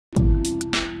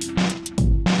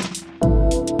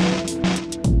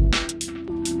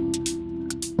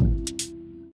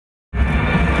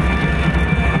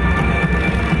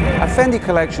Fendi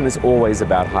collection is always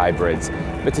about hybrids,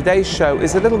 but today's show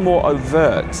is a little more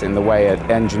overt in the way it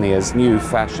engineers new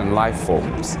fashion life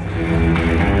forms.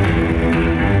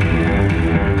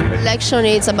 Collection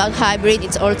is about hybrid,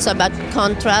 it's also about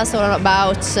contrast, or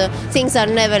about things are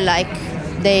never like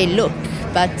they look,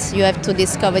 but you have to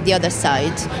discover the other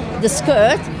side. The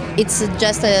skirt, it's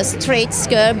just a straight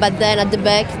skirt, but then at the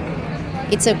back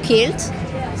it's a kilt,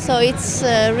 so it's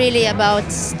really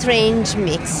about strange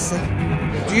mix.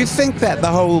 Do you think that the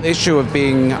whole issue of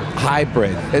being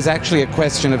hybrid is actually a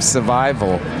question of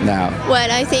survival now? Well,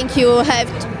 I think you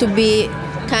have to be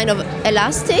kind of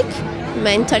elastic,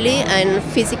 mentally and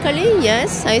physically,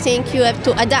 yes. I think you have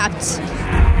to adapt.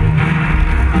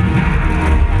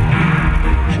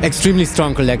 Extremely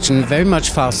strong collection, very much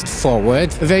fast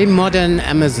forward, a very modern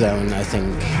Amazon, I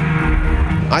think.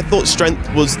 I thought strength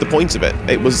was the point of it.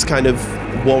 It was kind of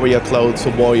warrior clothes for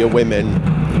warrior women.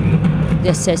 The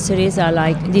accessories are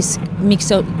like this mix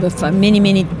of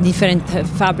many different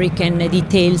fabric and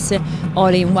details all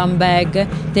in one bag.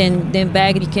 Then the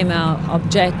bag became an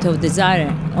object of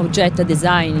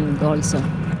designing also.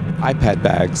 iPad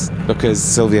bags, because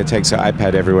Sylvia takes her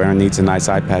iPad everywhere and needs a nice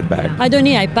iPad bag. I don't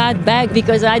need iPad bag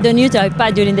because I don't use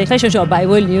iPad during the fashion show, but I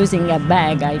will using a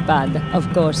bag iPad,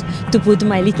 of course, to put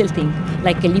my little thing,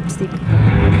 like a lipstick.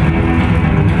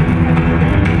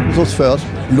 Those furs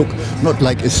look not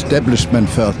like establishment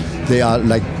furs, they are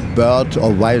like bird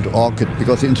or wild orchid,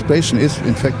 because the inspiration is,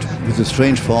 in fact, with the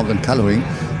strange forms and coloring,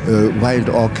 wild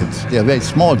orchids. They are very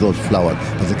small, those flowers,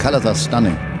 but the colors are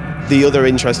stunning. The other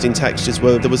interesting textures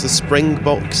were there was a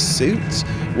springbok suit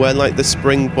where like the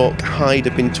springbok hide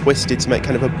had been twisted to make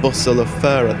kind of a bustle of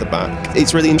fur at the back.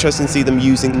 It's really interesting to see them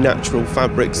using natural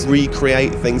fabrics,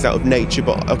 recreate things out of nature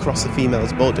but across a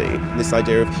female's body. This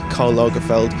idea of Karl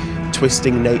Lagerfeld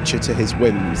twisting nature to his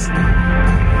whims.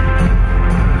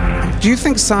 Do you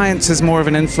think science has more of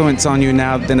an influence on you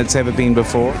now than it's ever been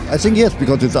before? I think yes,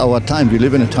 because it's our time. We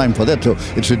live in a time for that. So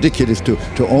it's ridiculous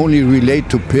to only relate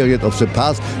to period of the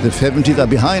past. The 70s are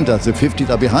behind us, the 50s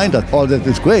are behind us. All that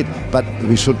is great, but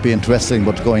we should be interested in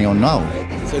what's going on now.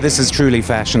 So this is truly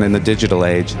fashion in the digital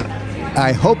age.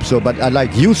 I hope so, but I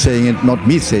like you saying it, not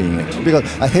me saying it. Because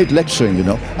I hate lecturing, you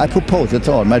know. I propose, that's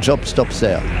all. My job stops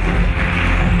there.